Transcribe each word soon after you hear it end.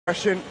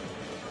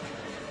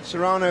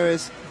Serrano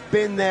has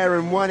been there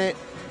and won it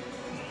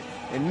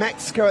in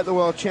Mexico at the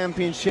World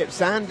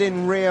Championships and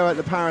in Rio at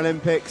the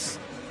Paralympics.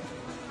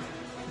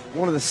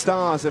 One of the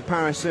stars of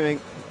paraswimming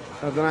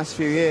over the last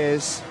few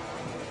years.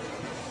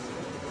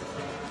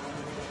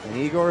 And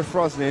Egor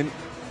EFROSININ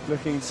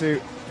looking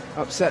to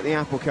upset the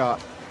apple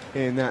cart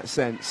in that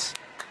sense.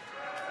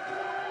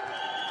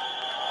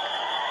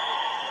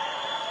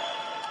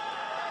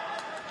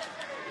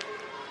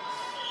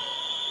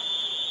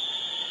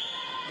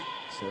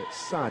 So it's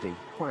Sadi,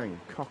 Huang,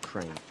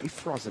 Cochrane,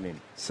 EFROSININ,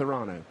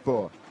 Serrano,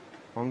 Boer,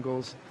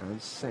 Mongols and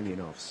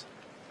Semyonovs.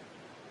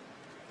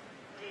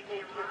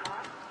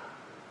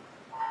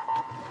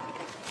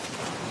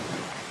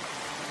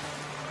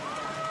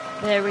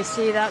 There we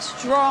see that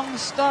strong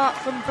start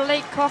from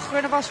Blake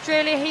Cochrane of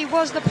Australia. He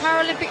was the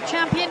Paralympic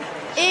champion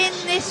in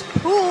this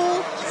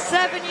pool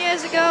 7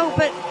 years ago,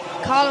 but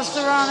Carlos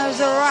Serrano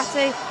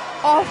ZARATE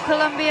of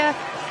Colombia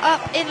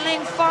up in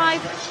lane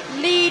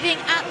 5, leading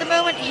at the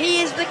moment.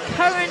 He is the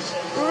current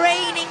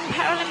reigning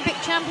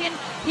Paralympic champion.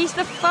 He's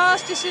the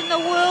fastest in the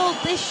world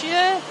this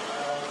year,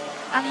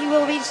 and he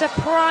will be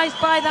surprised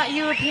by that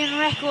European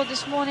record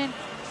this morning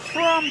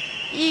from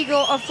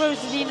Egor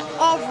EFROSININ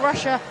of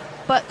Russia.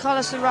 But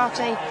Carlos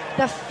Zarate,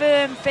 the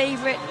firm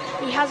favourite,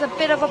 he has a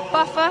bit of a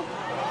buffer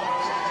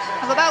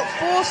of about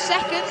 4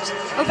 seconds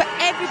over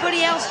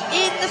everybody else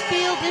in the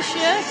field this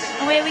year.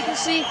 And where we can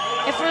see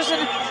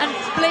EFROSININ and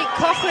Blake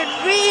Cochrane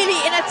really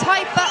in a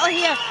tight battle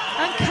here.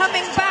 And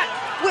coming back,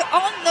 we're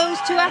on those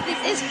two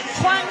athletes is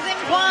Huang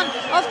Zhengquan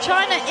of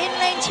China in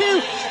lane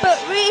 2. But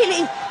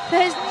really,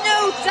 there's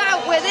no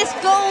doubt where this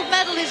gold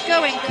medal is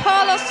going.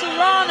 Carlos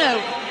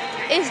Serrano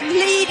is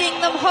leading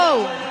them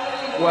home.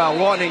 Well,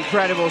 what an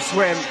incredible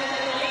swim.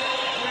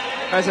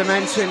 As I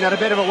mentioned, had a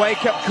bit of a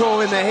wake-up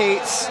call in the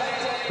heats.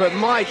 But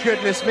my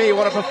goodness me,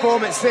 what a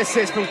performance this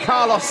is from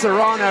Carlos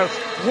Serrano.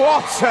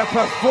 What a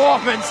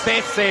performance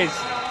this is.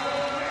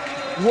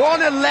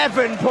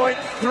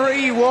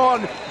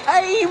 1:11.31,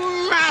 a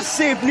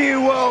massive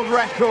new world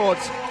record.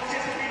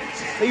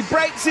 He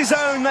breaks his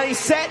own that he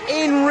set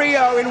in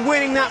Rio in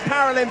winning that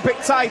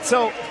Paralympic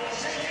title.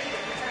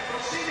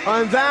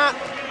 And that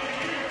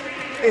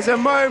is a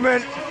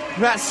moment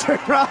that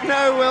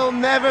Serrano will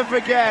never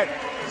forget.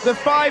 The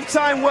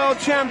 5-time world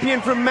champion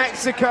from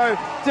Mexico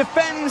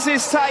defends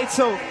his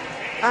title,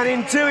 and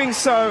in doing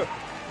so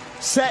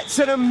sets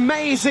an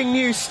amazing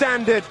new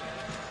standard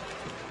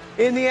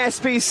in the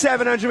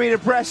SB7 100m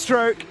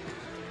breaststroke.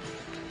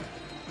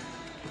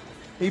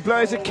 He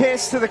blows a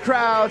kiss to the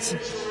crowd,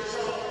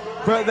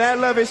 but their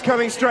love is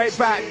coming straight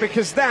back,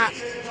 because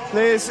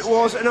this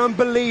was an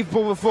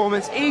unbelievable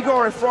performance.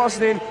 Egor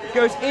EFROSININ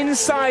goes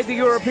inside the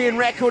European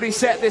record he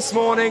set this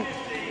morning,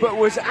 but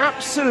was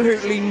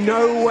absolutely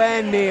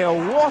nowhere near.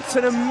 What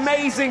an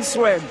amazing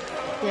swim.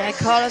 Yeah,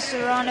 Carlos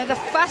Serrano, the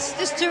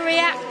fastest to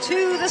react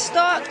to the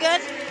start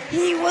gun.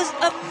 He was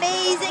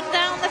amazing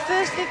down the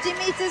first 50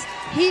 meters.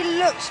 He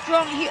looked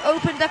strong. He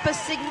opened up a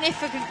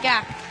significant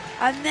gap.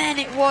 And then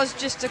it was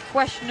just a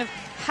question of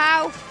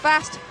how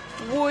fast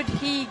would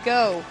he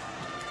go.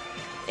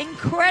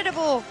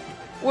 Incredible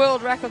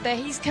world record there.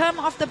 He's come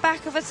off the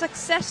back of a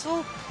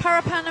successful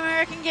Pan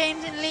American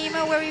Games in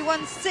Lima, where he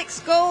won 6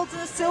 golds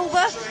and a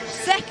silver.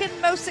 Second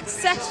most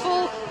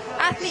successful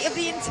athlete of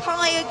the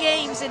entire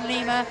games in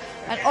Lima.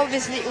 And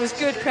obviously it was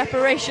good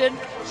preparation.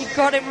 He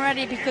got him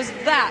ready, because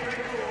that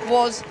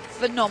was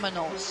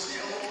phenomenal.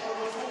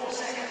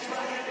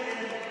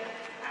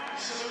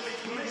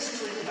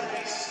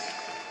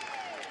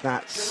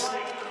 That's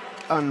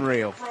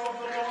unreal.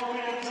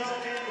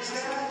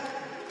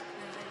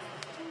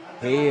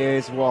 He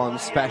is one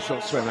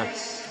special swimmer.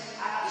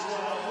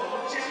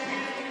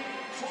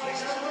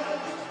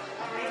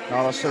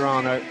 Carlos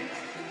Serrano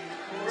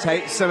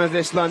takes some of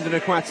this London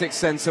Aquatic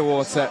Centre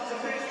water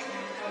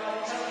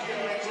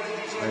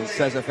and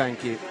says a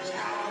thank you.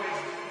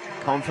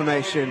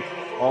 Confirmation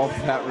of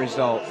that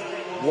result.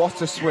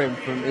 What a swim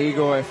from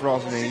Egor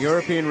EFROSININ.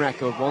 European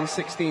record,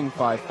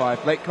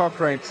 1:16.55. Blake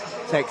Cochrane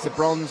takes a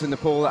bronze in the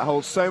pool that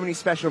holds so many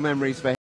special memories for him.